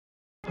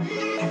So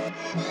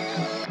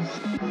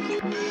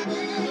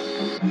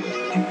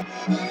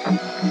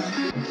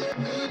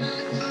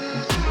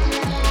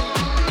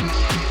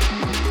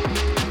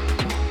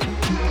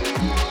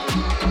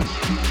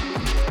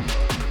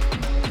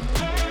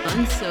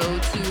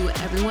to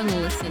everyone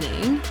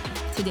listening,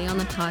 today on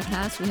the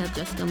podcast, we have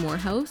Jessica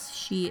Morehouse.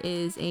 She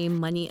is a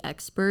money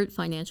expert,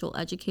 financial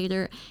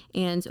educator,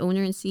 and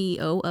owner and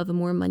CEO of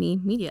More Money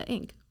Media,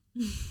 Inc.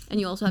 And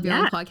you also have your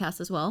own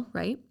podcast as well,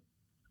 right?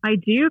 I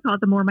do, call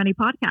it the More Money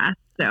Podcast.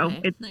 So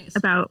it's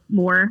about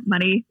more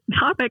money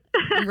topics.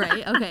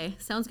 Right. Okay.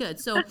 Sounds good.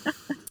 So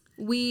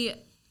we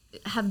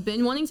have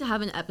been wanting to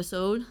have an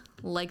episode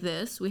like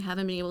this. We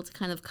haven't been able to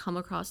kind of come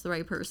across the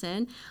right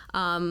person.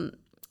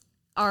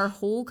 Our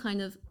whole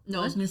kind of...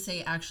 No, I was going to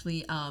say,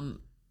 actually,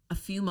 a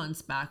few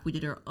months back, we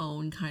did our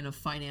own kind of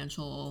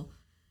financial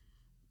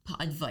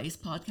advice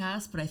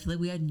podcast, but I feel like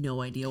we had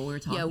no idea what we were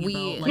talking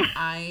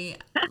about.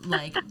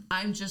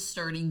 I'm just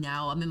starting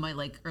now. I'm in my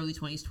early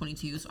 20s,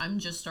 22, so I'm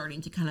just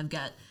starting to kind of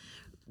get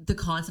the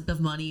concept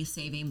of money,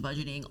 saving,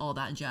 budgeting, all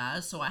that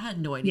jazz. So I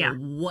had no idea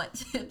what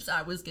tips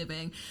I was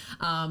giving.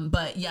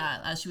 But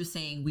yeah, as she was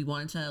saying, we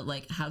wanted to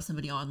have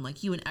somebody on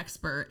like you, an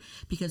expert,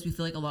 because we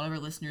feel like a lot of our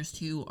listeners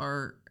too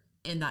are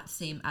in that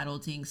same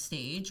adulting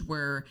stage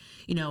where,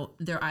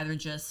 they're either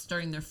just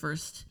starting their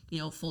first,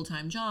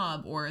 full-time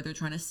job, or they're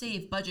trying to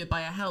save, budget,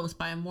 buy a house,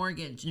 buy a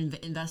mortgage,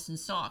 invest in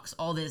stocks,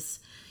 all this,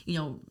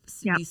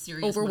 these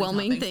serious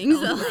overwhelming things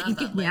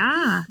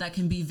that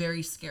can be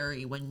very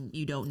scary when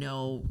you don't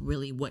know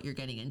really what you're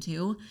getting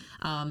into.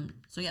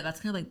 So yeah,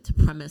 that's kind of to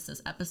premise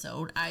this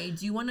episode. I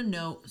do want to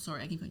know,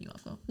 sorry, I keep cutting you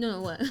off, though.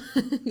 No, what? I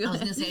was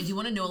going to say, I do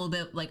want to know a little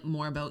bit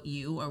more about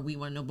you, or we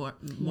want to know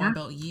more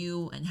about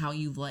you and how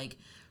you've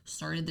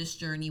started this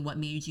journey, what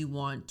made you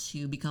want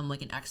to become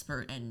an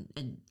expert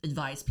and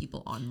advise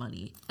people on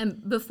money.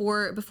 And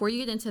before you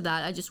get into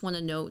that, I just want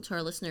to note to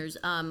our listeners,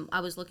 I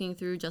was looking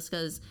through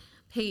Jessica's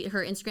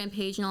her Instagram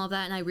page and all of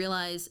that, and I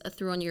realized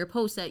through one of your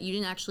posts that you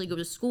didn't actually go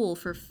to school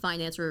for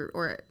finance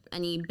or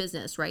any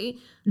business, right?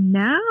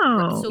 No,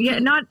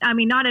 not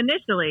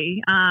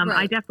initially. Right.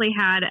 I definitely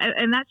had,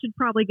 and that should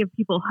probably give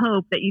people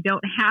hope that you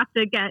don't have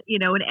to get,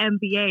 an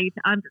MBA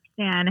to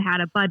understand how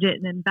to budget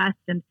and invest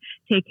and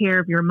take care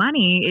of your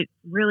money. It's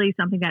really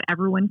something that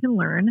everyone can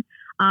learn.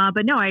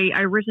 But no, I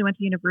originally went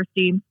to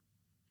university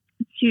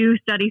to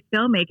study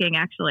filmmaking.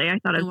 Actually, I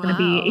thought I was going to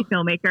be a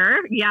filmmaker.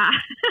 Yeah.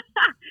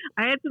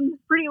 I had some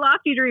pretty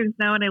lofty dreams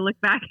now, and I look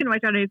back in my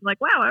 20s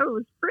like, wow, I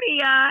was pretty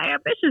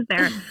ambitious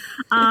there.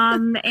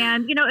 And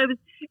it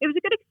was a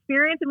good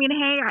experience. I mean,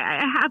 hey,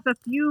 I have a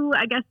few,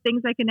 I guess,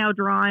 things I can now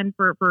draw on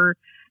for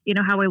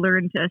how I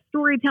learned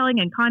storytelling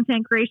and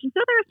content creation.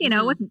 So there's,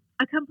 it wasn't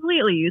a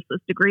completely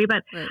useless degree,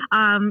 but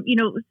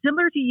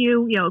similar to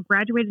you,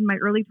 graduated in my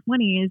early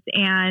 20s,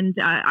 and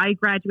I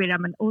graduated.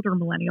 I'm an older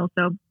millennial,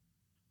 so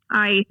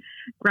I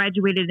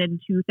graduated in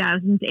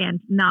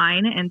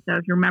 2009. And so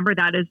if you remember,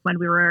 that is when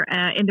we were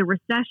in the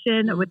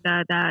recession with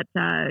that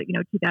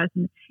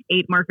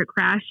 2008 market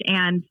crash.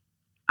 And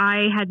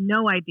I had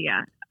no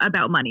idea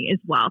about money as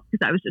well,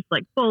 because I was just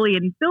fully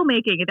in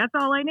filmmaking, and that's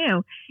all I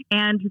knew.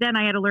 And then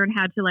I had to learn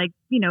how to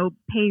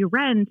pay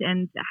rent,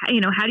 and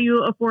how do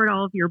you afford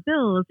all of your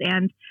bills,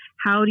 and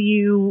how do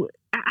you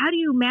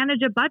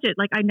manage a budget?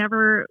 I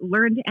never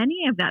learned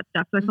any of that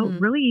stuff. So I felt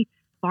really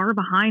far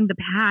behind the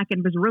pack,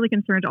 and was really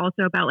concerned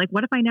also about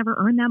what if I never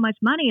earned that much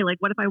money?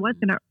 What if I was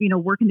going to,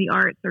 work in the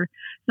arts or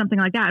something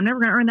like that? I'm never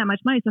going to earn that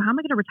much money. So how am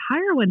I going to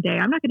retire one day?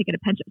 I'm not going to get a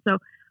pension. So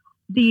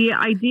the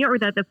idea, or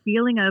the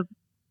feeling of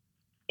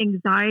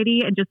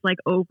anxiety and just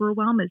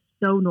overwhelm is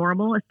so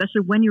normal,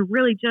 especially when you're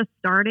really just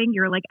starting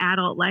your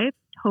adult life.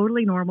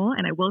 Totally normal.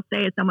 And I will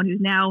say, as someone who's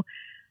now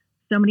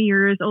so many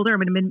years older,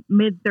 I'm in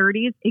mid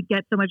 30s, it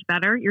gets so much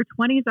better. Your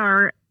 20s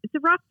are, it's a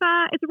rough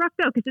go,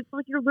 because it's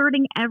you're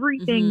learning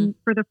everything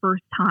for the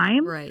first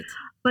time. Right.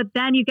 But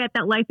then you get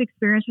that life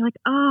experience. You're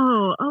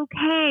oh,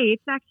 okay,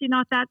 it's actually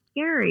not that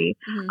scary.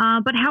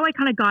 But how I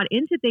kind of got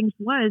into things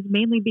was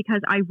mainly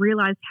because I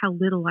realized how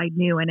little I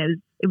knew, and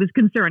it was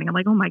concerning. I'm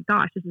oh my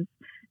gosh, this is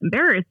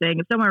embarrassing.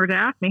 If someone were to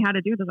ask me how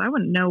to do this, I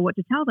wouldn't know what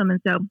to tell them.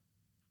 And so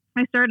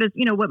I started,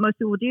 what most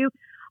people do.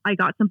 I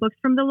got some books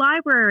from the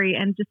library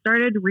and just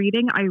started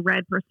reading. I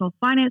read personal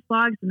finance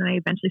blogs, and then I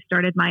eventually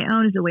started my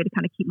own as a way to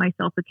kind of keep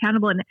myself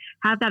accountable and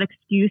have that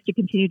excuse to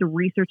continue to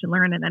research and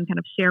learn, and then kind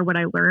of share what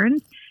I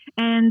learned.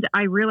 And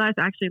I realized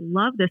I actually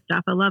love this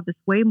stuff. I love this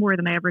way more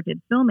than I ever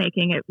did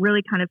filmmaking. It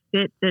really kind of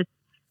fit this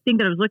thing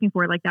that I was looking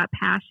for, that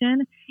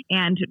passion.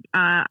 And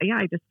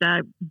I just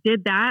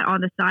did that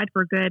on the side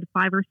for a good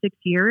 5 or 6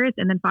 years.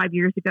 And then 5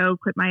 years ago,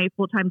 quit my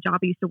full-time job.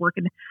 I used to work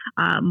in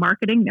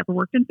marketing, never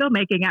worked in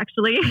filmmaking,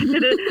 actually.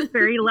 Did a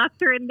very left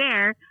turn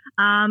there,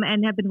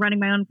 and have been running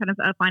my own kind of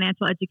a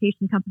financial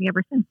education company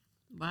ever since.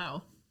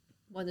 Wow.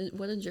 What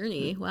a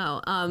journey.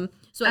 Wow.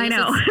 So I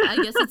know. I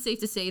guess it's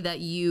safe to say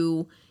that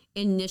you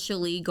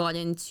initially got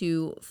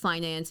into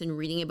finance and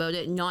reading about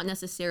it, not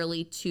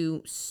necessarily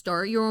to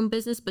start your own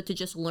business, but to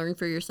just learn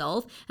for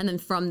yourself. And then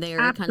from there,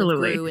 it kind of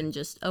grew and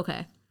just,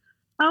 okay.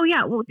 Oh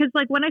yeah, well, because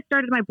like when I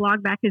started my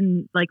blog back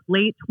in like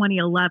late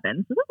 2011,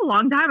 so this was a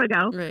long time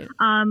ago. Right.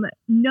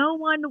 No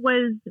one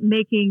was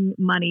making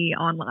money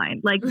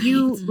online. Like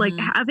you, like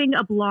having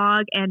a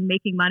blog and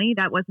making money,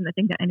 that wasn't the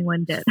thing that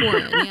anyone did.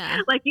 Foreign, yeah.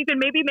 Like you can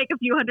maybe make a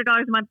few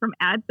 $100s a month from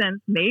AdSense,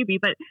 maybe,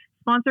 but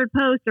sponsored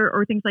posts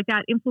or things like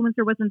that.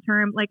 Influencer wasn't a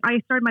term. Like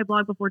I started my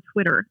blog before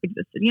Twitter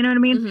existed. You know what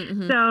I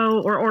mean?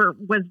 So or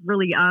was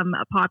really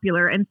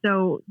popular, and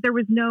so there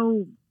was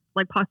no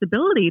like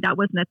possibility that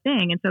wasn't a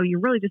thing. And so you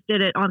really just did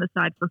it on the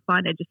side for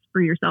fun and just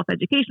for your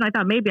self-education. I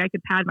thought maybe I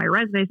could pad my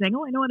resume saying,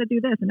 oh, I know how to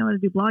do this. I know how to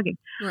do blogging.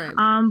 Right.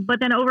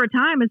 But then over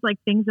time, it's like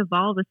things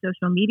evolve with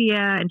social media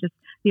and just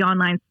the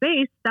online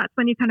space. That's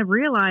when you kind of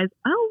realize,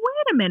 oh,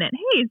 wait a minute.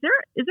 Hey, is there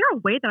a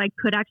way that I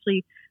could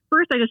actually,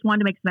 first, I just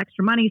wanted to make some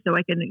extra money so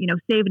I can,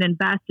 save and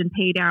invest and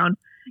pay down,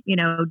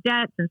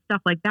 debts and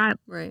stuff like that.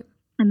 Right.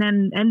 And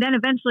then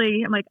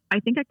eventually I'm like, I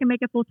think I can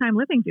make a full-time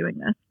living doing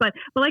this. But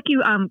like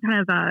you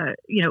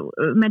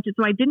mentioned,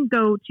 so I didn't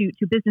go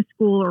to business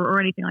school or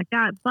anything like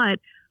that. But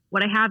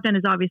what I have done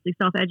is obviously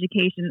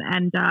self-education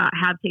and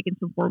have taken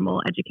some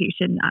formal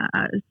education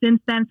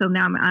since then. So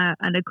now I'm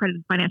an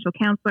accredited financial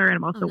counselor, and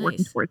I'm also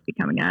working towards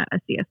becoming a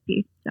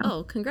CFP. So.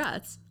 Oh,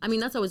 congrats. I mean,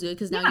 that's always good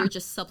because now you're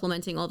just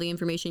supplementing all the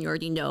information you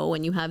already know,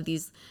 and you have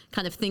these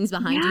kind of things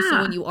behind you.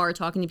 So when you are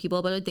talking to people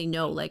about it, they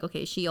know like,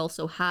 okay, she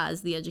also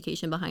has the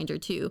education behind her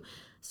too.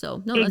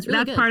 So no, that's really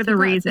good. That's part of the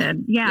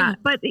reason. Yeah.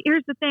 But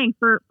here's the thing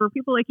for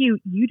people like you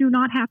do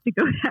not have to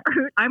go that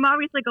route. I'm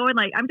obviously going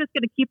like, I'm just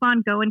going to keep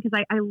on going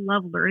because I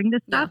love learning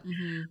this stuff.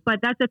 But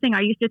that's the thing.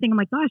 I used to think, I'm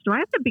like, gosh, do I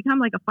have to become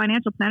like a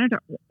financial planner to,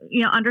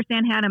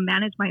 understand how to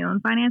manage my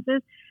own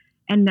finances?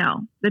 And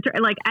no,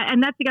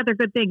 and that's the other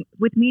good thing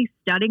with me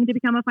studying to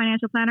become a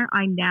financial planner.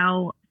 I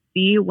now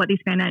see what these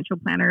financial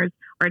planners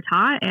are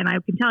taught. And I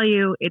can tell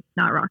you it's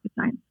not rocket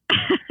science.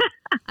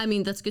 I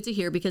mean, that's good to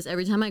hear because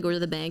every time I go to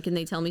the bank and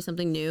they tell me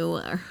something new,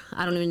 or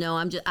I don't even know,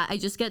 I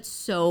just get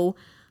so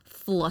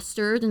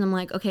flustered and I'm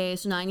like, okay,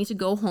 so now I need to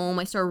go home.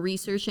 I start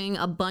researching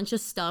a bunch of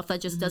stuff that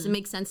just doesn't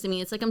make sense to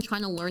me. It's like I'm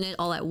trying to learn it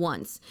all at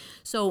once.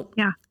 So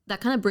that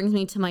kind of brings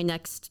me to my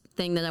next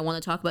thing that I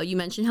want to talk about. You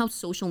mentioned how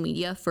social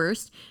media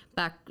first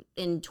back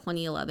in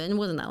 2011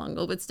 wasn't that long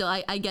ago, but still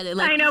I get it.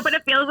 Like, I know, but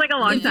it feels like a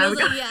long time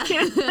ago.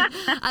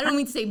 I don't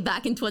mean to say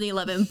back in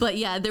 2011, but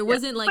there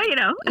wasn't like,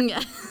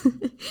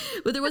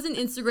 but there wasn't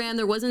Instagram.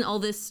 There wasn't all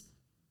this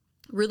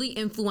really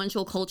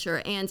influential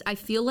culture. And I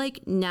feel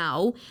like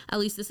now, at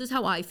least this is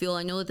how I feel.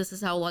 I know that this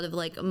is how a lot of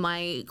like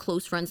my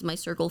close friends in my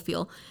circle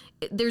feel.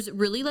 There's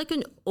really like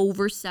an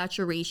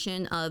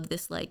oversaturation of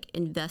this like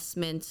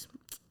investment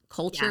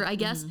culture, I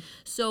guess.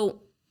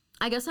 So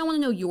I guess I want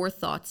to know your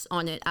thoughts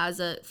on it as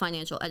a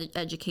financial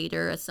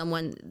educator, as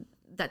someone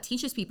that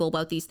teaches people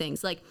about these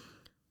things. Like,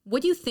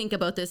 what do you think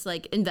about this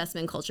like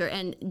investment culture?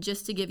 And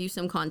just to give you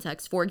some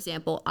context, for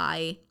example,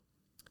 I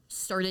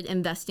started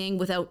investing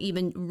without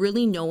even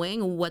really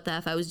knowing what the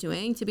F I was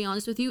doing, to be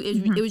honest with you.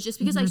 It was just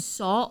because I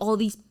saw all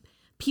these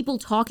people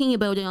talking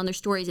about it on their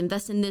stories,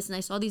 invest in this, and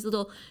I saw these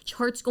little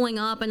charts going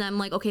up, and I'm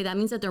like, okay, that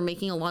means that they're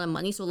making a lot of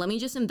money, so let me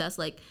just invest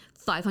like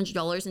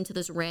 $500 into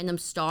this random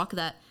stock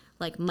that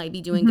like might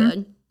be doing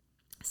good.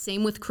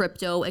 Same with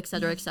crypto, et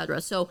cetera, et cetera.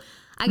 So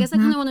I guess I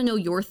kind of want to know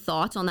your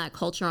thoughts on that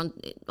culture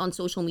on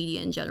social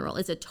media in general.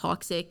 Is it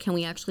toxic? Can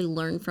we actually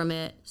learn from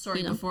it?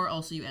 Sorry, before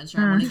also you answer,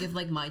 I want to give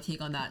like my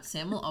take on that.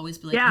 Sam will always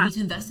be like, you need to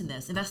invest in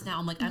this, invest now.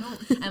 I'm like,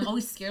 I'm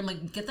always scared. I'm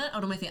like, get that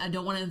out of my face. I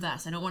don't want to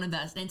invest.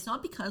 And it's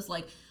not because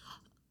like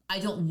I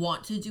don't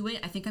want to do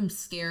it. I think I'm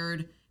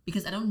scared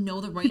because I don't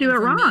know the right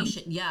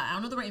information. Yeah, I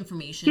don't know the right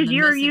information. Because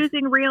you're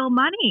using real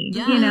money.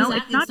 Yeah, exactly.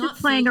 It's not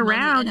just playing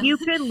around. You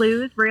could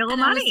lose real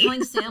money. I was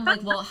telling Sam,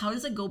 like, well, how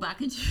does it go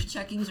back into your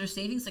checkings or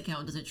savings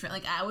account? Does it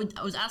I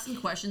was asking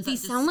questions. They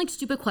sound like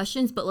stupid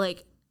questions, but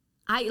like,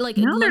 let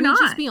me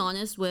just be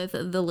honest with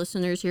the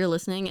listeners here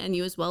listening and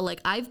you as well.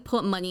 Like, I've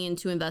put money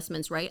into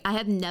investments, right? I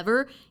have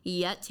never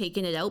yet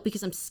taken it out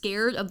because I'm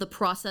scared of the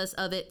process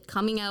of it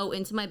coming out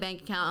into my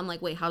bank account. I'm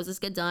like, wait, how does this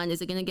get done?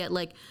 Is it going to get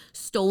like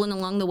stolen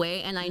along the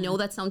way? And I know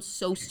that sounds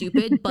so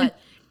stupid, but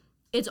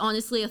it's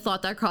honestly a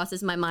thought that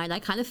crosses my mind. I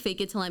kind of fake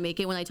it till I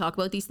make it when I talk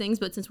about these things.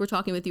 But since we're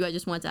talking with you, I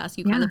just wanted to ask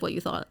you kind of what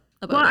you thought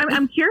about it. Well,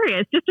 I'm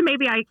curious, just to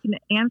maybe I can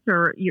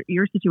answer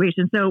your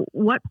situation. So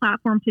what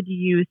platform did you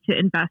use to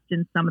invest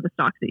in some of the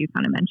stocks that you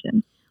kind of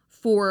mentioned?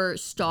 For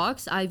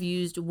stocks, I've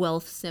used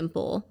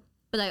Wealthsimple,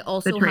 but I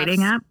also the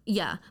trading app?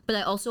 Yeah, but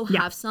I also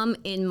have some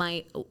in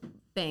my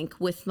bank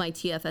with my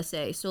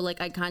TFSA. So like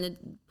I kind of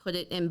put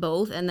it in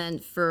both. And then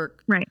for,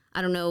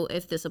 I don't know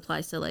if this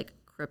applies to like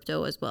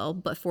crypto as well,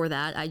 but for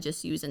that, I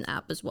just use an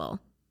app as well.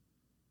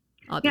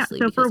 Obviously,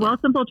 so for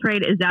Wealthsimple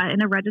Trade, is that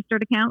in a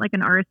registered account, like an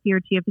RSP or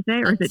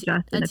TFSA, or is it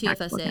just in a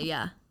TFSA?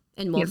 Yeah,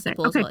 and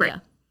Wealthsimple as well. Great.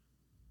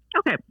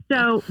 Okay,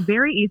 so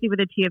very easy with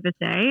a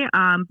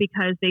TFSA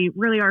because they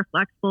really are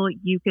flexible.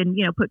 You can,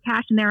 put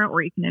cash in there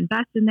or you can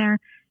invest in there.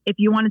 If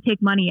you want to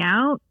take money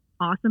out,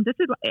 awesome.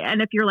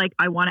 And if you're like,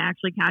 I want to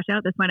actually cash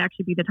out, this might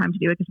actually be the time to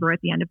do it because we're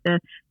at the end of the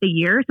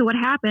year. So what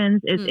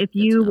happens is if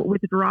you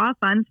withdraw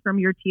funds from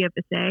your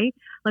TFSA,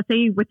 let's say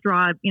you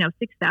withdraw,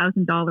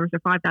 $6,000 or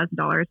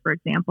 $5,000, for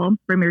example,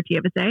 from your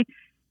TFSA,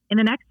 in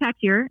the next tax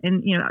year,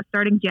 and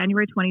starting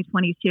January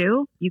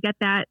 2022, you get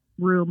that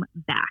room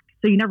back.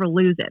 So you never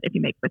lose it if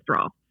you make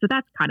withdrawal. So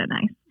that's kind of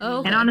nice. Oh,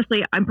 okay. And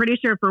honestly, I'm pretty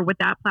sure with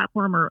that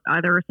platform or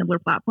other similar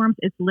platforms,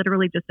 it's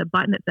literally just a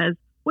button that says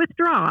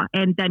withdraw,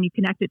 and then you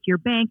connect it to your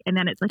bank, and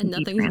then it's like and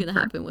nothing's going to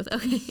happen with.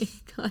 Okay,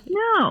 got it.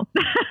 No,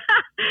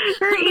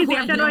 very easy.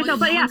 I've done it myself,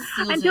 but yeah,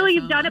 until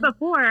you've done it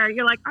before,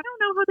 you're like, I don't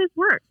know how this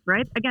works,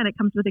 right? Again, it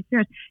comes with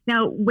experience.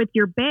 Now, with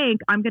your bank,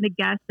 I'm going to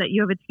guess that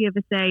you have a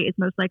TFSA is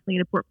most likely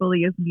in a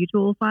portfolio of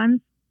mutual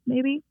funds.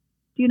 Maybe,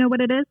 do you know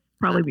what it is?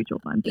 Probably mutual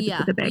funds. Yeah,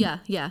 with the bank.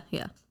 Yeah.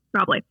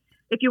 Probably.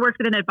 If you work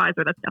with an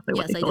advisor, that's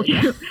definitely what they told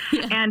you.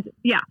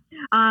 Yeah.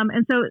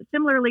 And so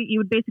similarly, you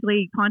would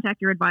basically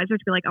contact your advisor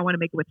to be like, I want to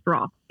make a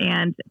withdrawal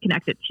and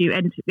connect it to you.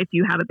 And if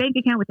you have a bank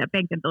account with that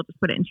bank, then they'll just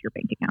put it into your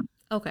bank account.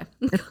 Okay.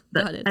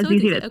 Got it. As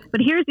easy as it is. Okay.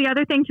 But here's the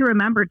other thing to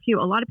remember too.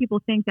 A lot of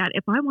people think that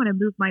if I want to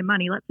move my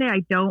money, let's say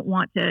I don't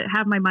want to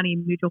have my money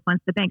in mutual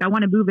funds to the bank, I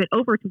want to move it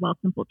over to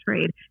Wealthsimple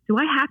Trade. Do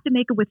I have to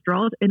make a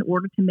withdrawal in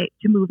order to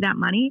move that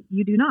money?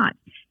 You do not.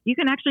 You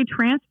can actually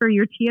transfer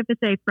your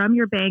TFSA from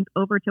your bank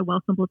over to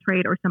Wealthsimple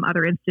Trade or some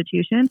other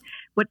institution.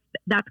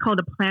 That's called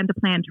a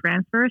plan-to-plan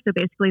transfer. So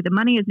basically, the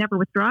money is never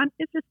withdrawn;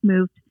 it's just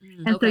moved,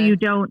 and so you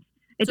don't.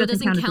 It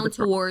doesn't count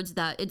towards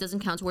that. It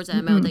doesn't count towards that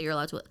amount that you're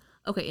allowed to.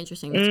 Okay,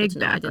 interesting. That's good to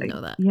know. I didn't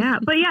know that. Yeah,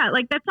 but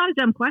that's not a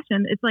dumb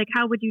question. It's like,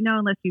 how would you know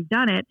unless you've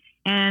done it?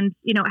 And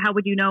how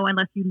would you know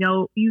unless you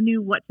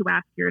knew what to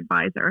ask your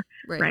advisor,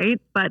 right?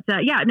 But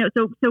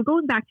So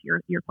going back to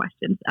your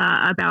questions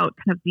about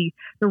kind of the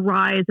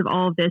rise of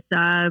all of this,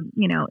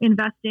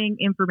 investing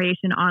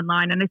information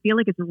online, and I feel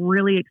like it's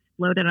really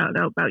exploded. I don't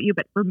know about you,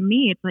 but for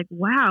me, it's like,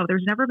 wow,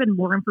 there's never been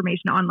more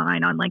information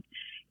online on like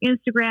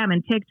Instagram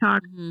and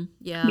TikTok,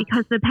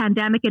 because the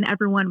pandemic and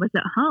everyone was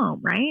at home,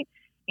 right?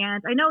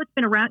 And I know it's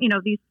been around,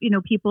 these,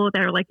 people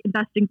that are like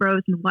investing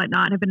bros and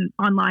whatnot have been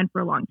online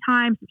for a long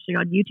time, especially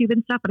on YouTube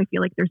and stuff. But I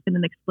feel like there's been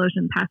an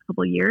explosion the past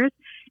couple of years.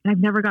 And I've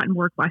never gotten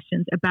more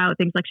questions about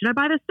things like, should I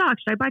buy this stock?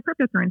 Should I buy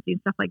cryptocurrency and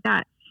stuff like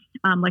that?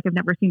 Like I've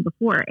never seen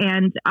before.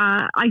 And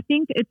I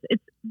think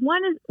it's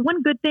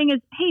one good thing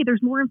is, hey,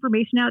 there's more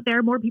information out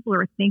there. More people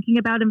are thinking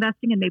about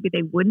investing and maybe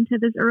they wouldn't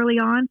have this early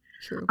on.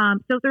 True.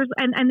 So there's,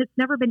 and it's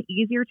never been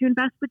easier to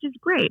invest, which is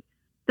great.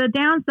 The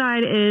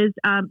downside is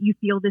you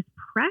feel this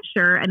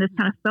pressure and this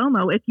kind of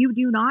FOMO if you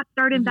do not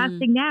start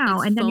investing now.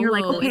 It's and then FOMO. You're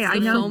like, okay, it's I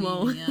know.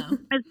 FOMO. Yeah.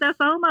 It's the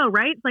FOMO,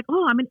 right? It's like,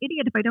 oh, I'm an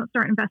idiot if I don't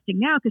start investing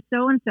now because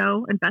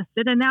so-and-so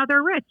invested and now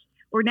they're rich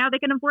or now they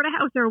can afford a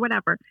house or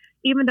whatever,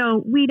 even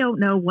though we don't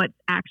know what's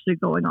actually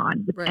going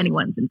on with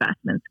anyone's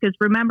investments. Because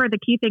remember, the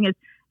key thing is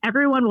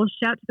everyone will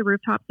shout to the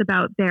rooftops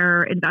about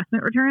their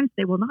investment returns.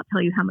 They will not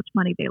tell you how much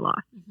money they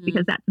lost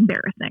because that's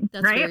embarrassing,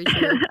 that's right? Very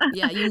true.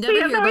 Yeah, you never so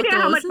you have hear no about idea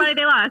those. how much money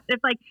they lost. If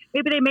like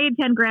maybe they made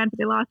 10 grand, but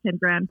they lost 10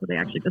 grand, so they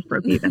actually just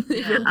broke even.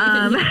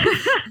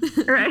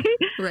 Right?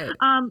 Right.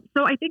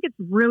 So I think it's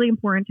really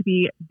important to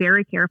be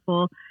very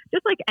careful.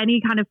 Just like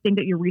any kind of thing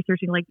that you're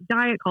researching, like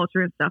diet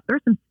culture and stuff,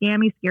 there's some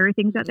scammy, scary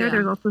things out there.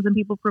 There's also some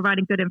people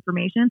providing good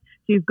information.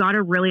 So you've got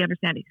to really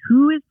understand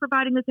who is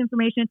providing this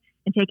information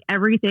and take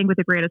everything with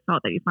a grain of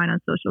salt that you find on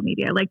social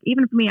media. Like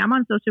even for me, I'm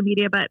on social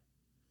media, but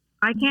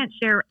I can't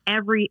share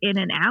every in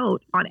and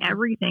out on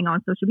everything on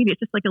social media. It's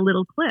just like a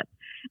little clip.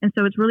 And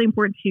so it's really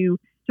important to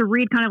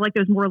read kind of like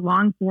those more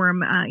long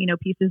form,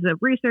 pieces of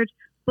research,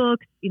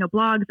 books,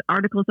 blogs,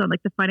 articles on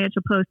like the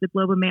Financial Post, the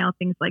Globe and Mail,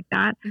 things like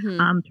that,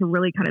 to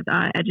really kind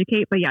of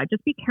educate. But yeah,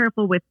 just be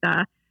careful with,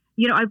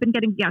 I've been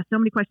getting, so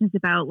many questions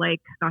about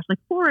like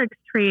Forex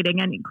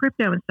trading and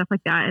crypto and stuff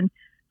like that. And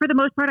for the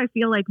most part, I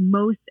feel like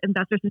most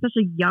investors,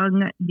 especially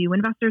young, new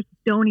investors,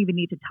 don't even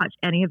need to touch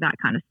any of that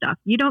kind of stuff.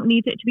 You don't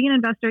need to be an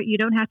investor. You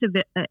don't have to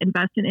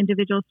invest in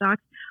individual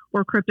stocks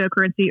or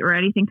cryptocurrency or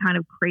anything kind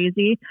of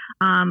crazy.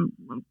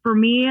 For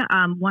me,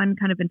 one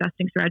kind of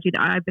investing strategy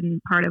that I've been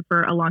part of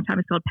for a long time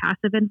is called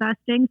passive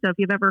investing. So if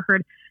you've ever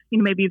heard,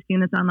 maybe you've seen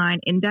this online,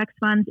 index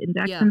funds,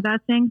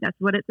 investing, that's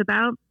what it's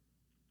about.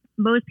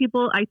 Most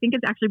people, I think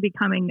it's actually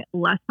becoming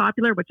less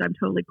popular, which I'm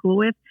totally cool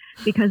with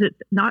because it's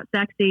not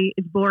sexy,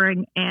 it's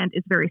boring, and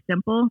it's very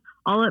simple.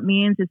 All it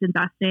means is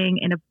investing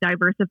in a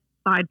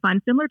diversified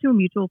fund, similar to a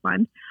mutual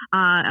fund,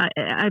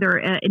 either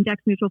an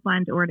index mutual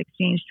fund or an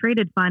exchange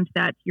traded fund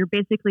that you're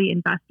basically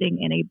investing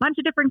in a bunch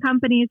of different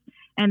companies.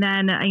 And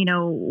then,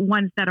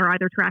 ones that are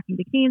either tracking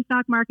the Canadian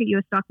stock market,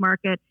 U.S. stock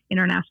market,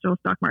 international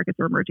stock markets,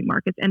 or emerging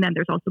markets. And then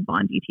there's also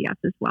bond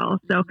ETFs as well.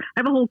 So I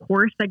have a whole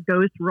course that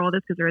goes through all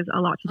this because there is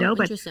a lot to know.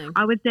 But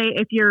I would say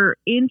if you're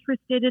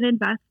interested in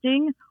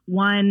investing,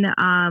 one,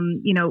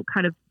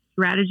 kind of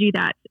strategy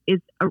that is,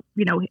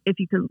 if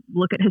you can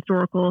look at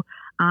historical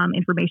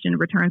information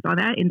returns on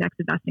that, index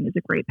investing is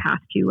a great path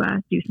to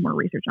do some more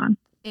research on.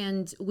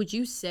 And would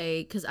you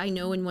say, because I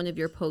know in one of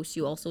your posts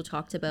you also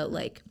talked about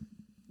like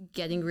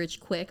getting rich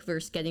quick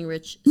versus getting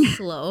rich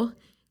slow.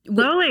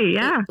 Slowly,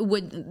 yeah.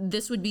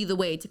 This would be the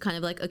way to kind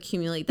of like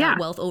accumulate that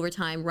wealth over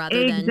time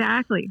rather than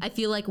I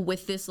feel like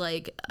with this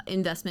like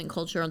investment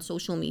culture on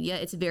social media,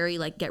 it's very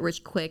like get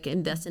rich quick,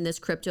 invest in this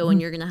crypto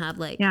and you're gonna have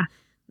like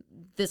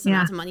this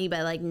amount of money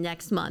by like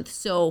next month.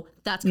 So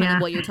that's kind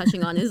of what you're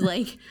touching on is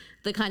like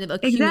the kind of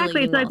accumulating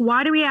exactly. It's wealth. like,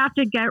 why do we have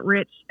to get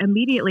rich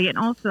immediately? And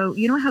also,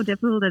 you know how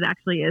difficult it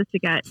actually is to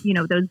get, you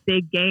know, those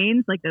big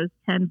gains, like those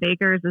 10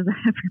 bakers, as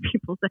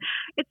people say.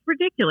 It's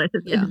ridiculous.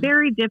 It's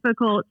very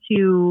difficult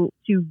to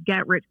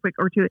get rich quick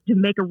or to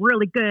make a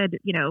really good,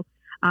 you know,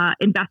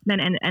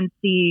 investment and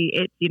see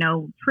it, you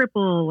know,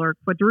 triple or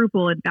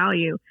quadruple in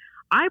value.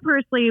 I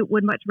personally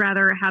would much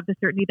rather have the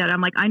certainty that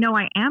I'm like, I know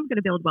I am going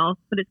to build wealth,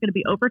 but it's going to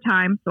be over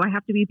time. So I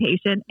have to be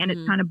patient and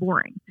it's kind of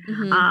boring.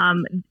 So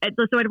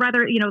I'd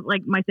rather, you know,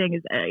 like my thing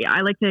is,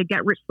 I like to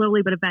get rich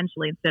slowly, but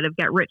eventually instead of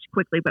get rich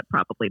quickly, but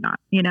probably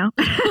not, you know?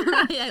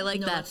 Yeah, I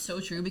like that. That's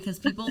so true because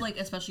people like,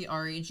 especially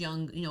our age,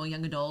 young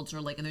adults or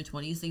like in their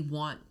 20s, they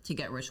want to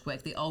get rich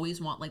quick. They always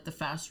want like the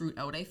fast route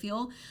out, I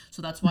feel.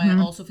 So that's why I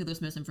also feel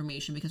there's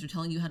misinformation because they're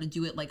telling you how to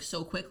do it like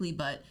so quickly,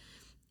 but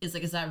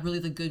is that really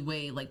the good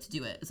way like to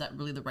do it? Is that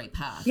really the right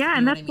path? Yeah,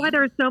 and that's why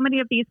there are so many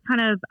of these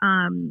kind of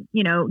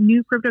you know,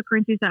 new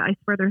cryptocurrencies that I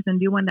swear there's a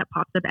new one that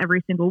pops up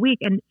every single week,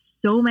 and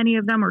so many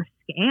of them are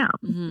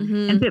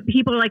scams. And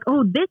people are like,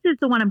 oh, this is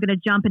the one I'm going to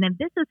jump in, and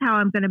this is how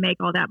I'm going to make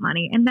all that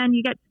money, and then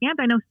you get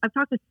scammed. I know I've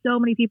talked to so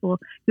many people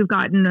who've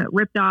gotten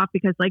ripped off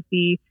because like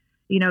the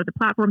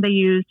platform they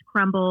used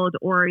crumbled,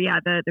 or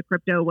the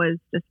crypto was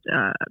just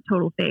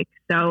total fake.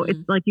 So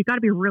it's like you got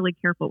to be really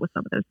careful with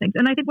some of those things.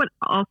 And I think what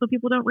also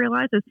people don't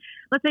realize is,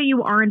 let's say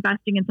you are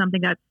investing in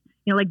something that's,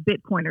 you know, like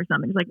Bitcoin or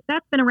something. It's like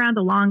that's been around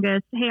the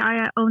longest. Hey,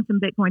 I own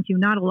some Bitcoin too,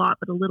 not a lot,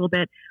 but a little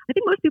bit. I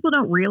think most people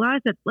don't realize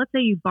that. Let's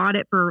say you bought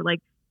it for like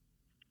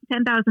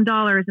 $10,000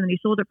 and then you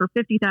sold it for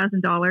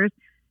 $50,000.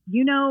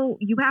 You know,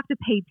 you have to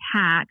pay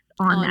tax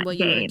on that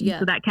gain,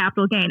 so that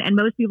capital gain. And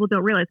most people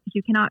don't realize because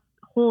you cannot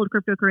hold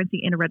cryptocurrency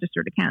in a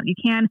registered account. You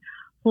can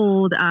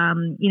hold,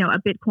 you know, a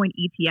Bitcoin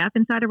ETF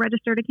inside a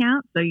registered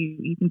account, so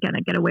you can kind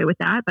of get away with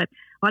that. But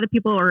a lot of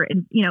people are,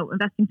 you know,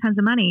 investing tons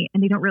of money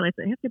and they don't realize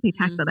that they have to pay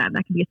tax on that. And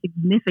that can be a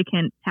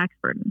significant tax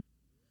burden.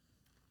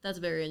 That's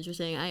very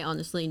interesting. I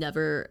honestly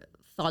never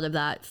thought of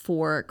that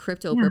for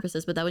crypto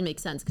purposes, but that would make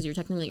sense because you're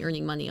technically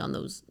earning money on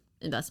those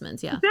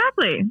investments. Yeah,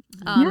 exactly.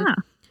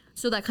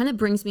 So that kind of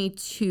brings me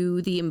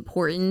to the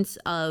importance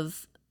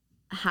of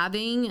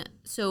having,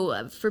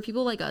 for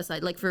people like us,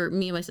 like for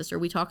me and my sister,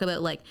 we talk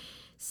about like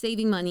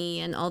saving money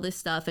and all this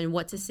stuff and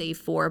what to save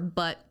for,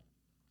 but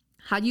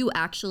how do you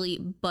actually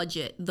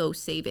budget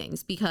those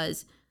savings?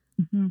 Because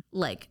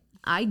like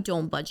I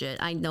don't budget.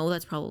 I know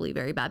that's probably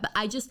very bad, but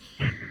I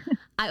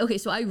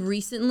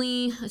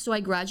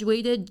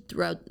graduated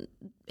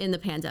in the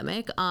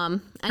pandemic.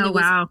 And it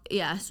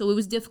was, so it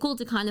was difficult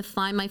to kind of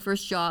find my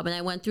first job, and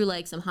I went through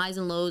like some highs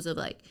and lows of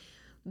like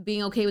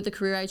being okay with the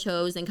career I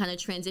chose and kind of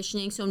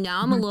transitioning. So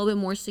now I'm a little bit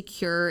more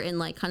secure in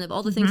like kind of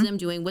all the things that I'm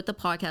doing with the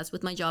podcast,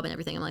 with my job and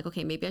everything. I'm like,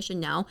 okay, maybe I should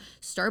now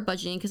start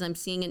budgeting because I'm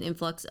seeing an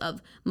influx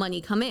of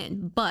money come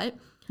in, but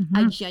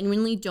I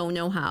genuinely don't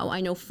know how. I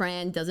know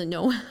Fran doesn't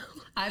know how.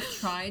 I've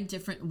tried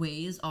different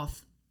ways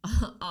off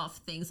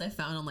things I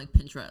found on like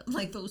Pinterest,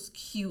 like those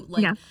cute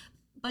like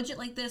budget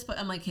like this, but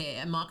I'm like, hey,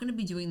 I'm not going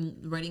to be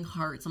writing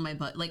hearts on my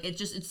butt. Like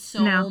it's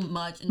so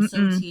much and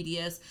so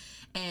tedious.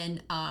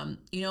 And,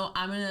 you know,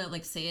 I'm going to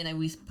like say, and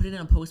we put it in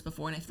a post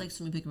before, and I feel like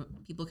so many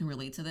people can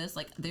relate to this.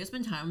 Like there's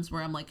been times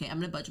where I'm like, hey, I'm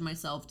going to budget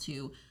myself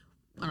to,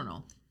 I don't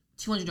know,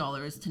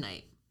 $200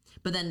 tonight.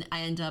 But then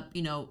I end up,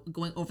 you know,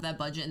 going over that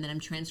budget, and then I'm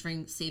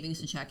transferring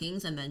savings to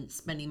checkings and then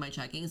spending my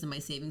checkings, and my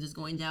savings is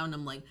going down. And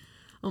I'm like,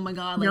 oh my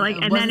God. Like,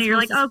 and then you're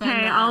like,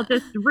 okay, I'll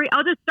just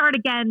start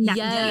again next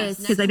week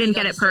because I didn't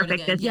get it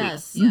perfect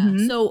this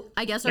week. So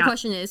I guess our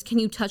question is, can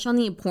you touch on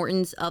the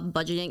importance of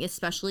budgeting,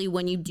 especially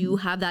when you do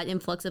have that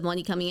influx of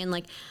money coming in?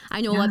 Like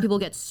I know a lot of people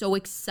get so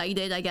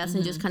excited, I guess,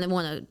 and just kind of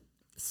want to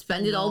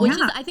spend it all, which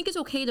is, I think it's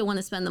okay to want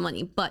to spend the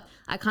money, but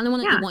I kind of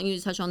want you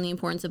to touch on the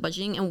importance of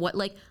budgeting and what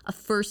like a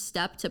first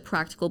step to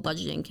practical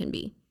budgeting can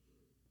be.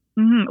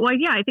 Well,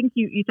 yeah, I think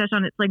you touched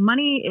on it. It's like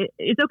money,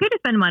 it's okay to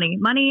spend money.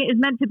 Money is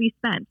meant to be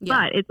spent,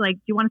 but it's like,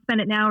 do you want to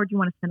spend it now or do you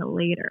want to spend it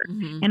later?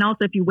 And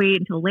also if you wait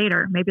until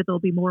later, maybe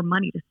there'll be more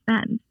money to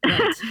spend.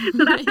 Right.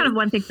 So that's kind of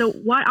one thing. So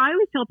what I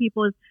always tell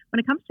people is when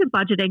it comes to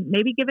budgeting,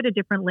 maybe give it a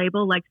different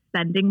label like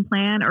spending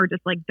plan or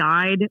just like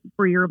guide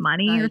for your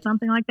money or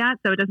something like that.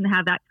 So it doesn't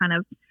have that kind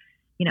of,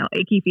 you know,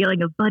 achy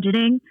feeling of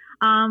budgeting.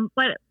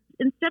 But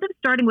instead of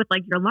starting with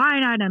like your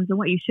line items and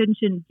what you should and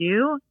shouldn't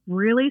do,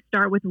 really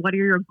start with what are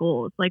your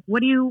goals? Like,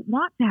 what do you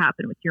want to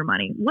happen with your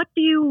money? What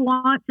do you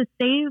want to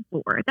save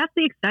for? That's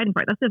the exciting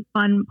part. That's the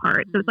fun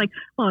part. So it's like,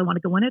 well, I want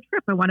to go on a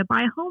trip. I want to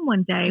buy a home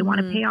one day. I want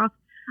to pay off,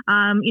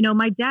 you know,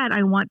 my debt.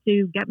 I want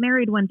to get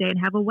married one day and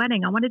have a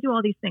wedding. I want to do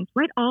all these things.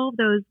 Write all of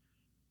those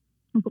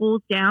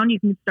goals down. You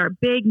can start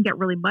big and get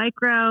really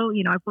micro.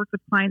 I've worked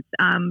with clients,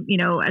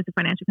 as a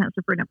financial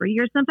counselor for a number of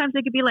years. Sometimes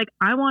they could be like,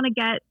 I want to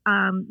get,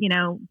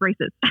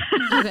 braces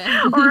Okay.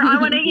 or I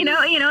want to,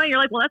 you're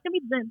like, well, that's going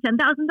to be $10,000.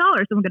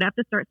 So I'm going to have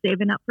to start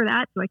saving up for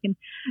that so I can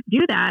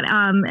do that.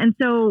 And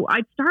so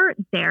I'd start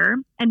there,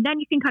 and then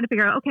you can kind of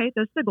figure out, okay,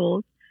 those are the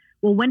goals.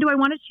 Well, when do I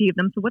want to achieve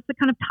them? So what's the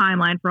kind of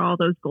timeline for all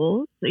those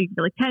goals? So you can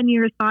be like 10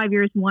 years, 5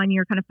 years, 1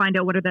 year, kind of find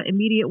out what are the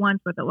immediate ones,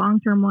 what are the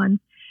long-term ones.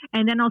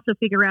 And then also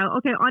figure out,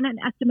 okay, on an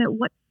estimate,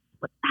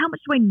 how much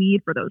do I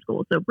need for those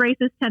goals? So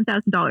braces,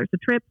 $10,000, a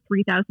trip,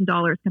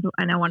 $3,000,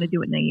 and I want to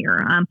do it in a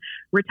year.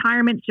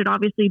 Retirement should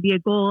obviously be a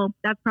goal.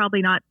 That's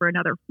probably not for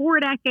another 4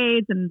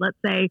 decades. And let's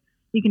say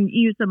you can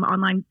use some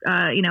online,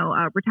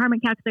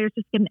 retirement calculators,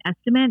 just get an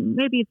estimate.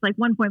 Maybe it's like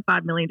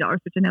 $1.5 million,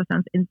 which I know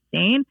sounds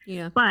insane.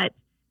 Yeah. But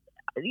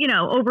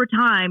over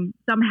time,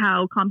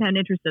 somehow compound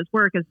interest does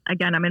work. Because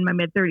again, I'm in my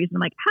mid 30s, and I'm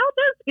like,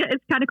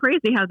 it's kind of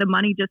crazy how the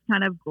money just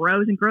kind of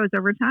grows and grows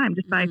over time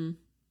just by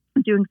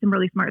doing some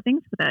really smart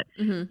things with it.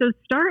 Mm-hmm. So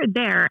start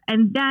there,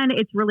 and then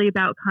it's really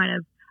about kind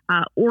of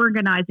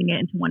organizing it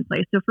into one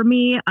place. So for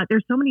me,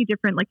 there's so many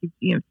different, like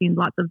you've seen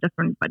lots of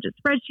different budget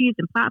spreadsheets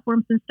and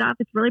platforms and stuff.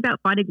 It's really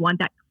about finding one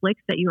that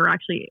clicks, that you're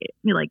actually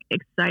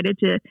excited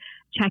to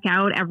check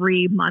out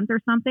every month or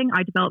something.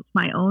 I developed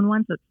my own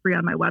one, so it's free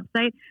on my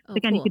website. Oh,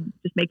 Again, cool. You could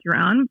just make your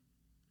own.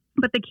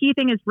 But the key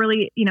thing is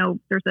really,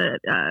 there's a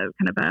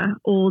kind of a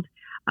old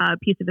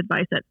piece of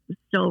advice that's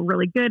still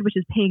really good, which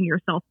is paying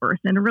yourself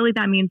first. And really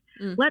that means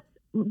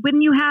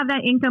when you have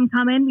that income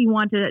come in, we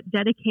want to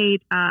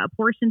dedicate a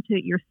portion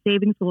to your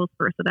savings goals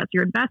first. So that's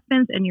your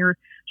investments and your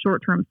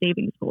short-term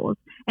savings goals.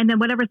 And then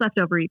whatever's left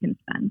over, you can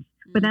spend.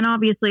 But then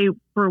obviously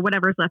for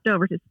whatever's left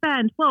over to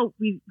spend, well,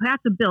 we have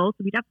to bill.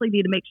 So we definitely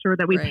need to make sure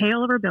that we pay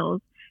all of our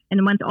bills.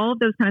 And once all of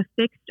those kind of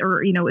fixed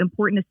or,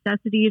 important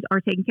necessities are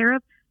taken care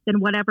of, then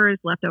whatever is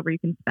left over, you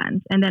can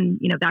spend. And then,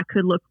 that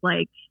could look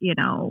like,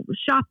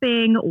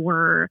 shopping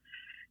or,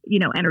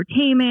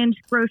 entertainment,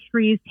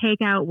 groceries,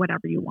 takeout,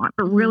 whatever you want.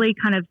 But really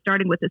kind of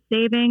starting with the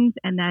savings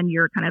and then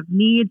your kind of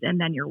needs and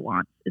then your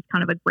wants is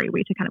kind of a great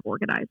way to kind of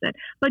organize it.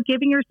 But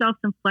giving yourself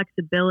some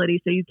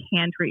flexibility so you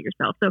can treat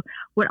yourself. So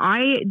what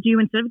I do,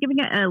 instead of giving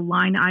it a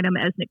line item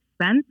as an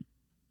expense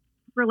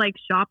for like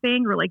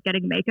shopping or like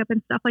getting makeup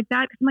and stuff like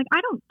that, because I'm like, I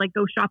don't like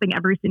go shopping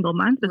every single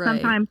month, but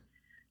sometimes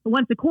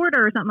once a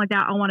quarter or something like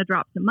that, I want to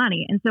drop some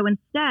money. And so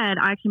instead,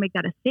 I actually make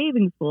that a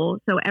savings goal.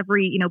 So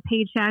every,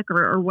 paycheck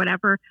or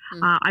whatever,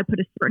 I put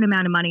a certain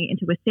amount of money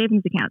into a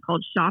savings account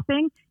called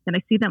shopping. Then I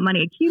see that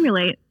money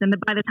accumulate. Then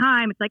by the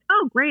time it's like,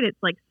 oh, great, it's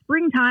like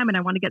springtime and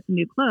I want to get some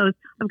new clothes.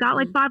 I've got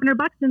like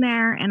 $500 in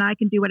there and I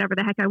can do whatever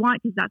the heck I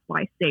want because that's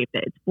why I saved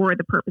it. It's for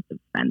the purpose of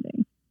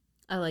spending.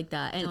 I like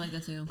that. And I like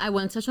that too. I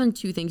want to touch on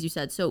 2 things you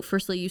said. So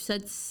firstly, you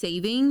said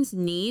savings,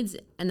 needs,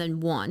 and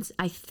then wants.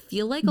 I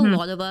feel like a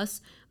lot of us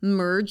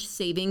merge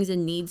savings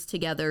and needs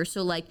together.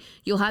 So like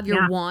you'll have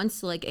your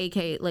wants, like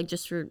AK, like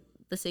just for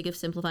the sake of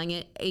simplifying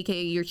it,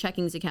 aka your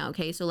checkings account.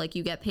 Okay. So like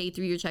you get paid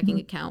through your checking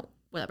account,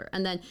 whatever.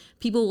 And then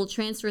people will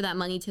transfer that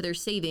money to their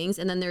savings,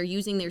 and then they're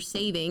using their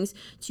savings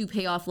to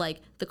pay off like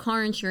the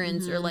car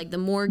insurance or like the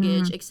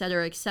mortgage, et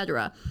cetera, et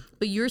cetera.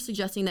 But you're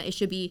suggesting that it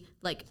should be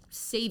like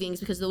savings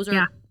because those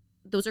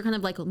are kind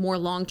of like more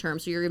long-term.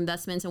 So your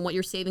investments and what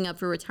you're saving up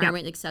for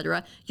retirement, et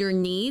cetera, your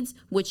needs,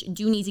 which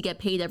do need to get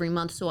paid every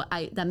month. So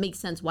that makes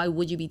sense. Why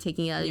would you be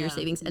taking it out of your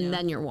savings and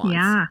then your wants?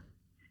 Yeah,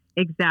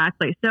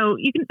 exactly. So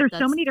there's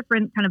so many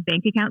different kind of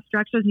bank account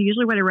structures. And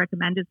usually what I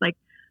recommend is like,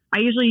 I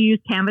usually use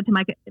Canva to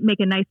make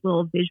a nice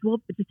little visual,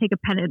 but just take a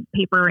pen and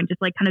paper and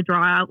just like kind of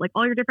draw out like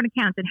all your different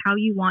accounts and how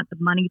you want the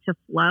money to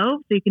flow.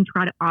 So you can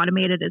try to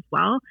automate it as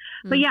well.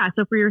 But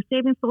so for your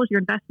savings goals, your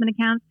investment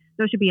accounts,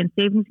 those should be in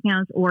savings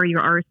accounts or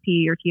your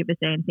RSP or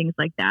TFSA and things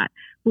like that.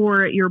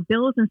 For your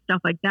bills and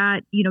stuff like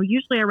that,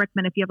 usually I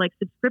recommend if you have like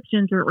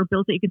subscriptions or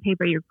bills that you can pay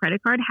by your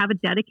credit card, have a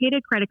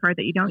dedicated credit card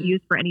that you don't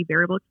use for any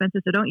variable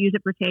expenses. So don't use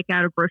it for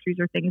takeout or groceries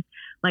or things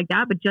like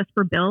that, but just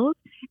for bills.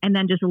 And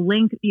then just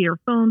link your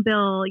phone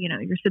bill,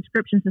 your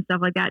subscriptions and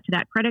stuff like that to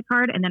that credit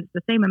card. And then it's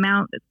the same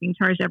amount that's being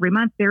charged every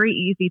month. Very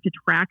easy to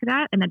track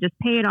that. And then just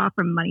pay it off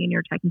from money in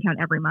your checking account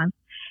every month.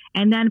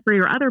 And then for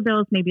your other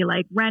bills, maybe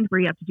like rent, where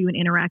you have to do an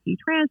Interactive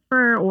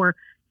transfer or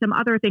some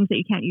other things that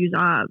you can't use,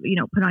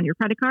 put on your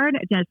credit card,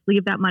 just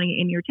leave that money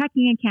in your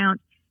checking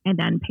account and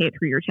then pay it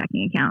through your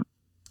checking account.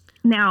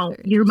 Now,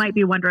 you might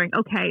be wondering,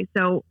 okay,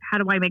 so how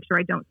do I make sure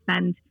I don't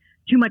spend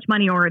too much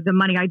money or the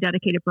money I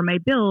dedicated for my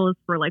bills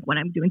for like when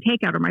I'm doing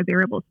takeout or my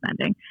variable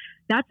spending?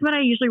 That's what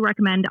I usually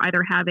recommend,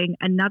 either having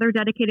another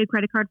dedicated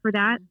credit card for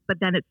that, but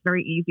then it's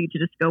very easy to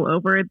just go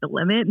over the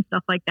limit and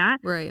stuff like that.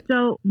 Right.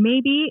 So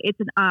maybe it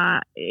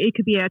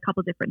could be a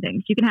couple different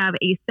things. You can have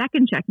a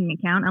second checking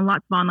account, and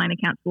lots of online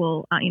accounts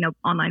will,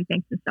 online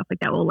banks and stuff like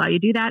that will allow you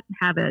to do that.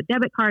 Have a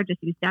debit card,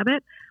 just use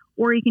debit.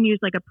 Or you can use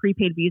like a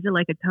prepaid Visa,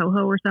 like a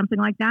Toho or something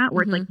like that,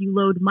 where it's like you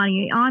load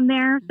money on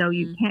there, so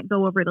you can't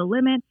go over the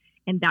limit.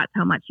 And that's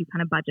how much you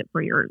kind of budget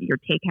for your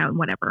takeout and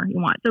whatever you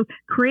want. So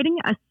creating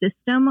a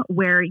system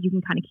where you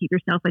can kind of keep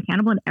yourself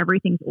accountable and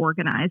everything's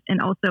organized.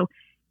 And also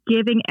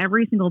giving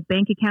every single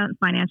bank account,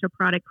 financial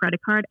product,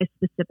 credit card a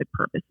specific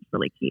purpose is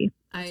really key.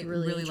 I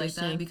really like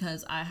that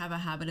because I have a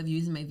habit of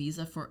using my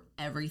Visa for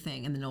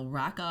everything, and then it'll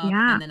rack up,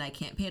 and then I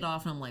can't pay it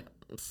off, and I'm like,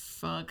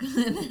 fuck,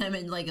 and then I'm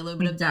in like a little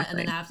bit of debt, and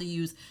then I have to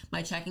use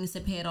my checkings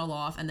to pay it all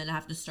off, and then I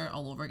have to start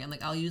all over again.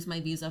 Like I'll use my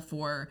Visa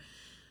for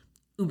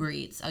Uber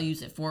Eats, I'll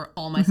use it for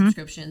all my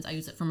subscriptions, I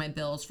use it for my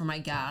bills, for my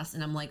gas,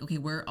 and I'm like, okay,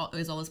 where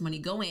is all this money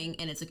going?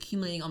 And it's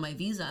accumulating on my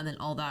Visa, and then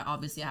all that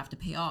obviously I have to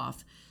pay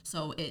off.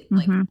 So it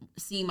like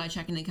seeing my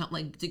checking account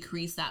like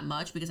decrease that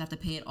much because I have to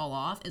pay it all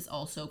off is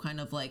also kind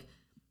of like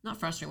not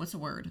frustrating. What's the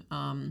word?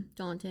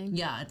 Daunting.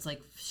 Yeah, it's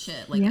like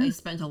shit. Like I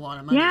spent a lot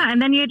of money. Yeah,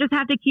 and then you just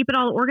have to keep it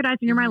all organized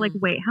in your mind. Like,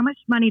 wait, how much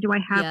money do I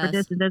have for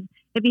this and this?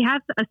 If you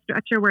have a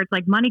structure where it's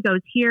like money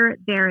goes here,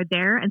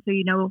 there, and so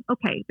you know,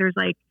 okay, there's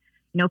like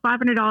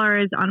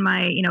 $500 on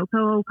my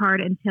Koho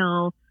card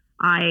until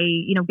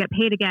I get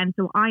paid again.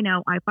 So I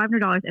know I have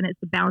 $500 and it's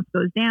the balance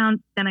goes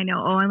down. Then I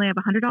know I only have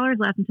 $100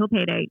 left until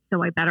payday.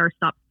 So I better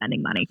stop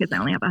spending money because I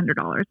only have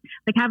 $100.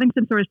 Like having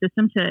some sort of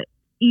system to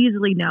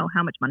easily know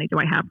how much money do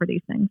I have for these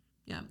things.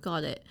 Yeah,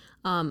 got it.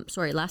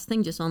 Sorry, last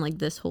thing just on like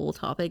this whole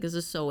topic. This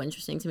is so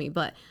interesting to me,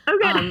 but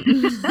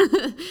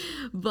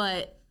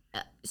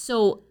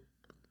so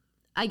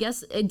I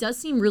guess it does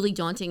seem really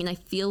daunting, and I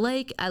feel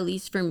like, at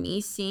least for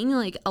me, seeing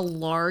like a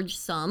large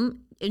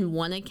sum in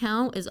one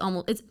account is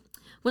almost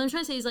what I'm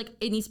trying to say is like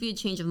it needs to be a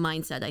change of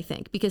mindset, I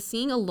think, because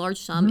seeing a large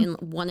sum in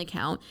one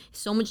account is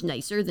so much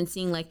nicer than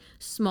seeing like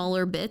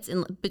smaller bits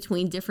in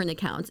between different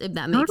accounts, if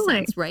that makes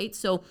sense, right?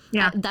 So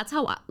that's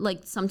how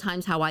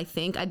sometimes how I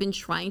think. I've been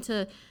trying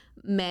to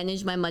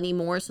manage my money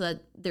more so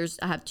that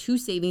I have 2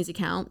 savings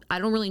accounts. I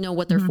don't really know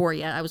what they're for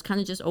yet. I was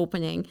kind of just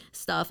opening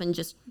stuff and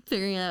just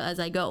figuring it out as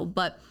I go.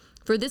 But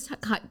for this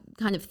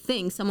kind of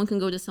thing, someone can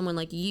go to someone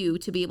like you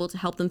to be able to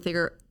help them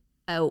figure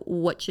out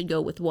what should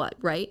go with what,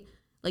 right?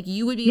 Like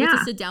you would be able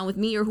to sit down with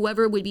me or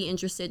whoever would be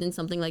interested in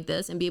something like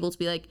this and be able to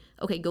be like,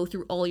 okay, go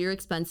through all your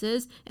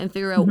expenses and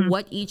figure out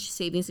what each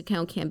savings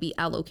account can be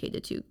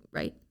allocated to,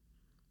 right?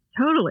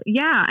 Totally.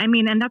 Yeah. I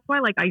mean, and that's why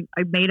like I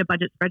made a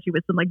budget spreadsheet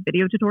with some like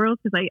video tutorials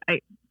because I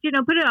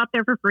put it up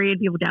there for free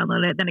and people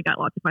download it. Then it got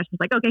lots of questions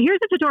like, okay, here's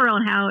a tutorial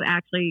on how it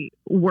actually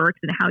works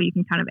and how you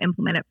can kind of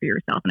implement it for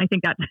yourself. And I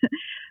think that's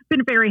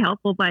been very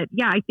helpful. But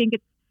yeah, I think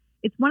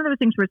it's one of those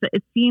things where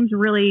it seems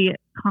really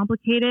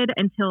complicated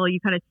until you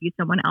kind of see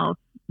someone else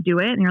do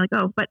it. And you're like,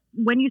 oh, but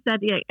when you said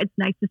it's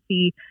nice to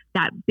see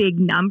that big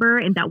number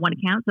in that one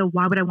account. So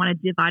why would I want to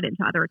divide it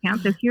into other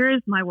accounts? So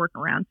here's my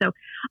workaround. So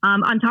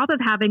on top of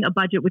having a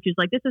budget, which is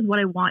like, this is what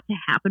I want to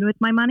happen with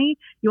my money,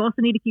 you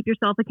also need to keep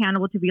yourself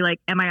accountable to be like,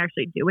 am I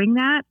actually doing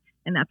that?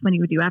 And that's when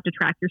you do have to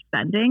track your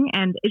spending.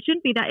 And it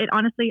shouldn't be that.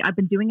 Honestly, I've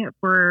been doing it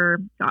for,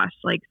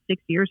 like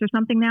 6 years or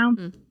something now.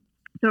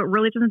 So it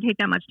really doesn't take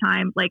that much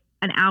time, like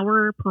an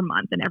hour per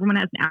month. And everyone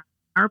has an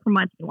hour per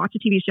month. You can watch a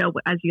TV show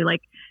as you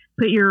like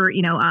put your,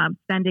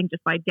 spending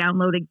just by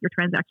downloading your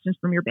transactions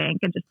from your bank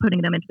and just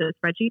putting them into the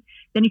spreadsheet.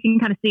 Then you can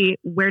kind of see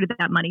where did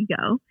that money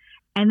go.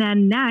 And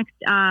then next,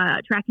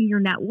 tracking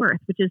your net worth,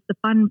 which is the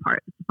fun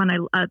part. It's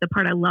the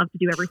part I love to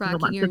do every single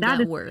month. So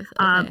that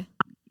is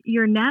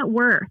your net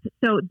worth.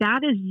 So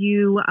that is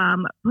you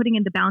putting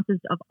in the balances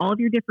of all of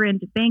your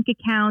different bank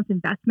accounts,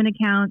 investment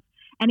accounts,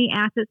 any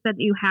assets that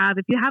you have.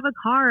 If you have a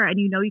car and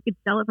you could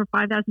sell it for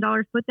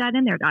 $5,000, put that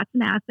in there. That's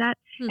an asset.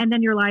 And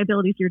then your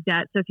liabilities, your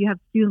debt. So if you have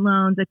student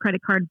loans, a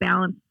credit card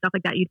balance, stuff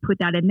like that, you'd put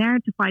that in there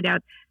to find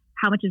out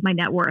how much is my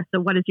net worth.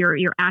 So what is your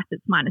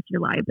assets minus your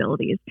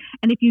liabilities?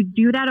 And if you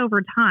do that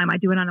over time, I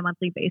do it on a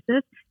monthly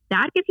basis,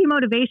 that gives you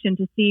motivation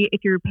to see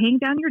if you're paying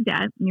down your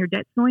debt and your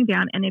debt's going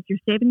down. And if you're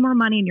saving more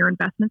money and your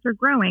investments are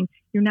growing,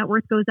 your net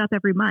worth goes up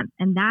every month.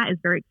 And that is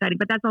very exciting.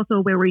 But that's also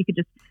a way where you could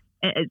just,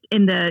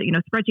 in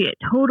the spreadsheet, it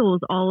totals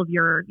all of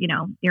your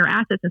your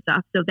assets and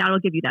stuff. So that'll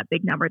give you that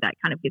big number that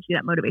kind of gives you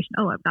that motivation.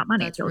 Oh, I've got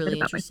money. That's really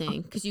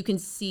interesting because you can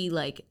see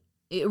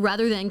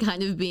rather than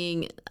kind of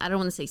being, I don't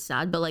want to say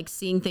sad, but like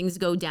seeing things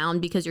go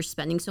down because you're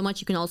spending so much,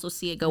 you can also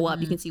see it go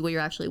up. You can see what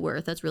you're actually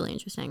worth. That's really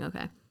interesting.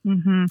 Okay.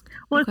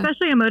 Well,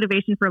 especially a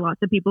motivation for lots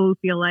of people who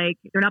feel like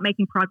they're not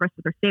making progress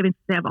with their savings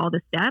because they have all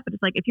this debt. But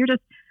it's like if you're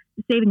just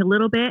saving a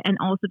little bit and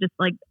also just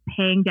like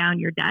paying down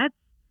your debts,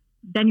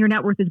 then your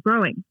net worth is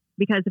growing.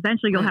 Because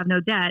eventually you'll have no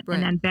debt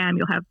and then bam,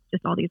 you'll have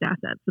just all these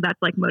assets. So that's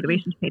like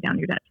motivation to pay down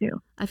your debt too.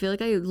 I feel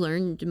like I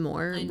learned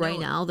more right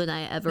now than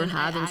I ever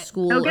have in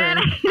school.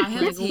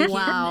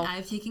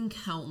 I've taken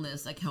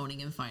countless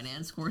accounting and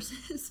finance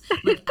courses,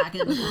 like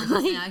academic courses,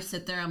 and I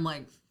sit there, I'm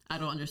like, I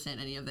don't understand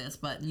any of this,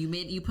 but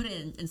you put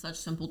it in such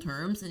simple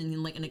terms and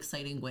in like an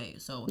exciting way.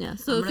 So yeah,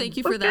 so thank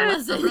you for that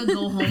lesson. I'm gonna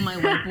go home my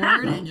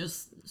whiteboard and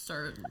just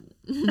start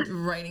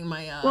writing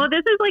my well,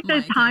 this is like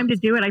the time to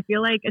do it. I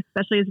feel like,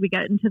 especially as we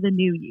get into the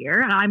new year,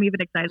 and I'm even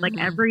excited, like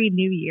every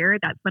new year,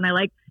 that's when I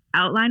like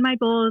outline my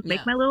goals,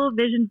 make my little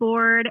vision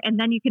board, and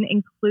then you can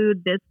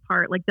include this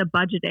part, like the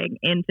budgeting,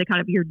 into kind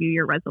of your new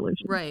year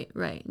resolution. Right.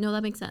 No,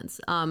 that makes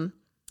sense.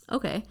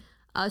 Okay.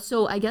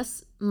 So I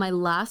guess my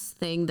last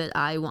thing that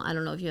I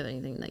don't know if you have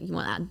anything that you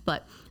want to add,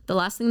 but the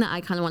last thing that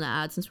I kind of want to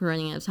add, since we're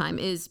running out of time,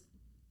 is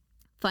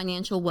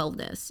financial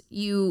wellness.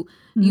 You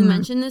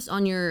mentioned this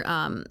on your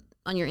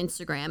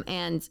Instagram,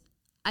 and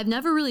I've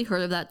never really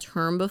heard of that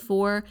term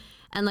before.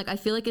 And like, I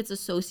feel like it's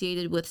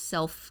associated with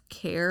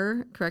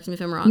self-care. Correct me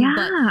if I'm wrong. Yeah.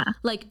 But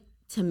like,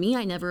 to me,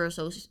 I never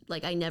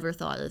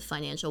thought of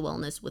financial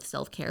wellness with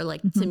self-care.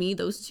 Like, to me,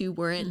 those two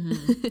weren't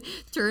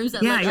terms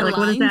that you're like,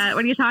 what is that?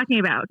 What are you talking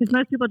about? Because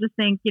most people just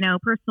think,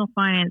 personal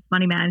finance,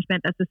 money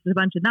management, that's just a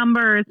bunch of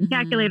numbers and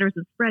calculators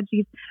and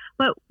spreadsheets.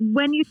 But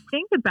when you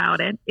think about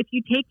it, if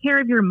you take care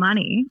of your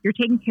money, you're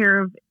taking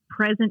care of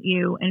present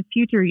you and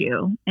future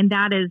you. And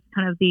that is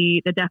kind of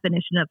the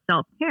definition of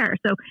self-care.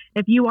 So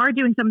if you are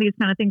doing some of these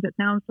kind of things that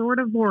sound sort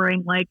of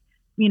boring, like,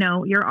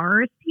 your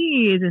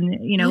RSPs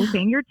and,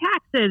 paying your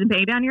taxes and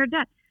paying down your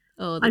debt.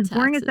 As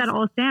boring as that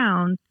all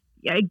sounds,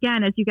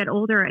 again, as you get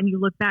older and you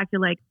look back,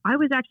 you're like, I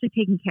was actually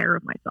taking care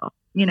of myself.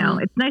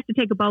 It's nice to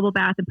take a bubble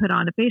bath and put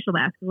on a facial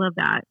mask. I love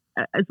that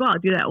as well. I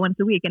do that once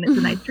a week and it's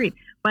a nice treat.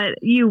 But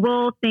you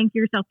will thank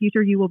yourself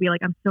future. You will be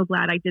like, I'm so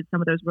glad I did some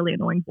of those really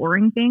annoying,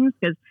 boring things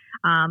because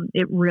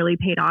it really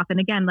paid off. And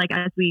again, like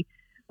as we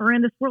are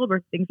in this world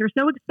where things are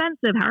so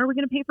expensive, how are we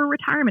going to pay for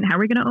retirement? How are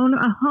we going to own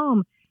a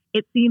home?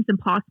 It seems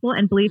impossible.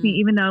 And believe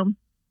me, even though,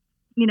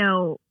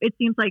 it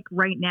seems like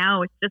right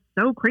now it's just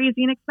so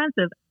crazy and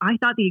expensive. I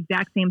thought the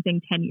exact same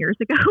thing 10 years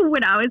ago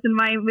when I was in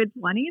my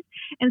mid-20s.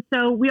 And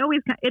so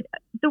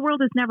the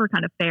world is never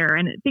kind of fair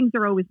and things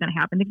are always going to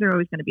happen. Things are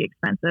always going to be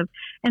expensive.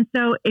 And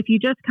so if you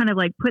just kind of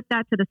like put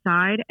that to the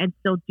side and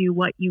still do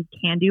what you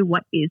can do,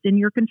 what is in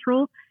your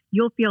control,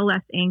 you'll feel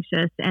less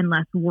anxious and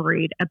less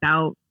worried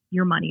about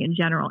your money in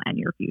general and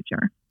your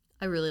future.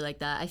 I really like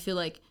that. I feel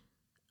like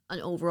an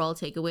overall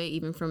takeaway,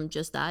 even from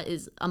just that,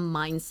 is a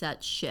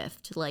mindset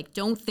shift. Like,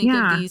 don't think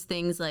of these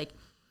things like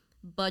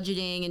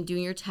budgeting and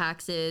doing your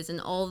taxes and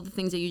all the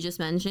things that you just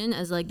mentioned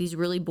as like these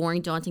really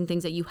boring, daunting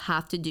things that you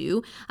have to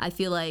do. I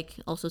feel like,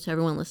 also to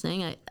everyone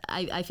listening,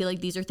 I feel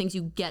like these are things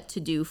you get to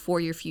do for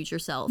your future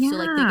self. So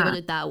like, think about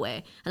it that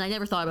way. And I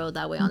never thought about it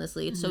that way,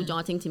 honestly. It's so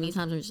daunting to me.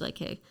 Sometimes I'm just like,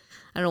 hey,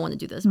 I don't want to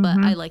do this,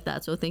 but I like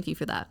that. So thank you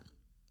for that.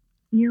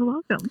 You're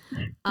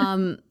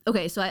welcome.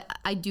 Okay, so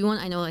I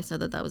know I said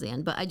that was the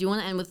end, but I do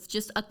want to end with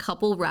just a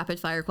couple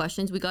rapid fire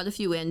questions. We got a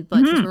few in,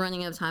 but since we're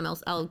running out of time,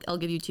 I'll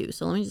give you two.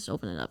 So let me just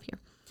open it up here.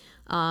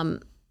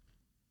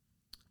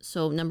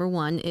 So number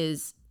one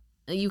is,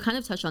 you kind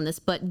of touched on this,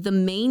 but the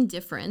main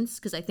difference,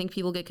 because I think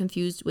people get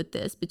confused with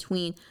this,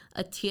 between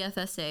a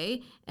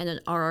TFSA and an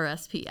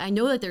RRSP. I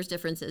know that there's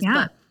differences,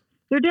 but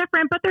they're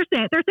different, but they're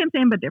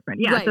same but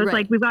different. Yeah, right, so it's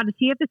like we've got a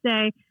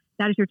TFSA.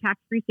 That is your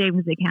tax-free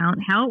savings account.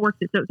 How it works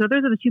is, so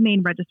those are the two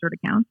main registered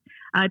accounts.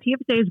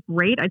 TFSA is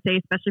great, I'd say,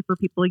 especially for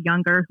people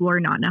younger who are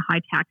not in a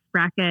high tax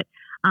bracket,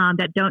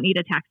 that don't need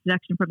a tax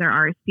deduction from their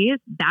RSPs.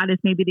 That is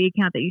maybe the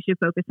account that you should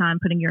focus on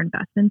putting your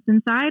investments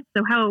inside.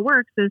 So how it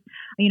works is,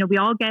 we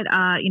all get,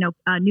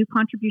 a new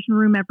contribution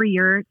room every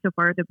year. So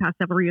far, the past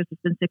several years,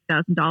 it's been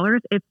 $6,000.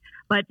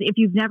 But if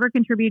you've never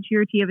contributed to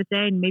your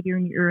TFSA and maybe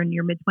you're in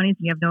your mid-20s and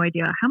you have no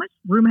idea how much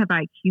room have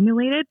I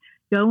accumulated,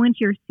 go into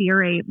your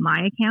CRA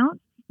My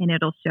Account, and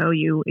it'll show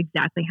you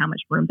exactly how much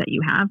room that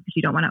you have because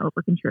you don't want to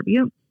over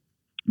contribute.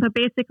 But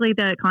basically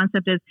the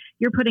concept is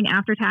you're putting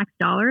after tax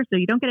dollars, so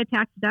you don't get a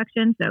tax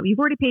deduction. So you've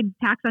already paid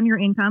tax on your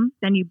income,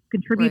 then you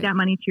contribute that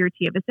money to your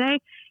TFSA,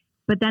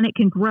 but then it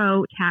can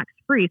grow tax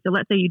free. So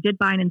let's say you did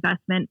buy an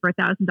investment for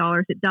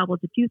 $1,000, it doubled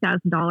to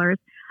 $2,000,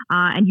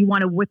 and you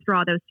want to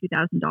withdraw those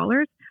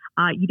 $2,000,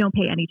 you don't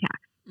pay any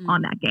tax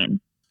on that gain.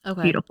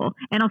 Okay. Beautiful.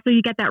 And also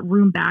you get that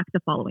room back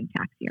the following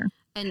tax year.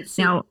 And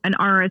so, now, an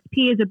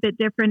RRSP is a bit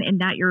different in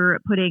that you're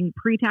putting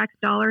pre-tax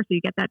dollars, so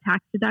you get that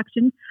tax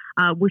deduction,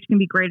 which can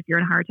be great if you're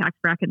in a higher tax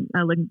bracket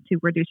looking to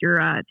reduce your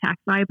tax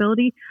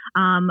liability.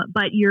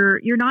 But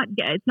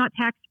it's not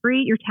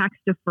tax-free, you're tax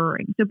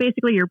deferring. So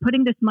basically, you're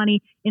putting this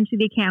money into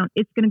the account,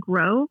 it's going to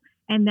grow,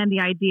 and then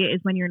the idea is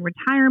when you're in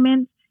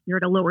retirement, you're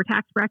at a lower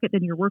tax bracket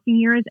than your working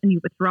years, and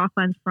you withdraw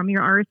funds from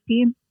your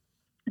RSP,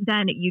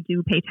 then you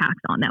do pay tax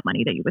on that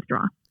money that you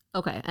withdraw.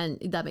 Okay, and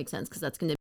that makes sense because that's going to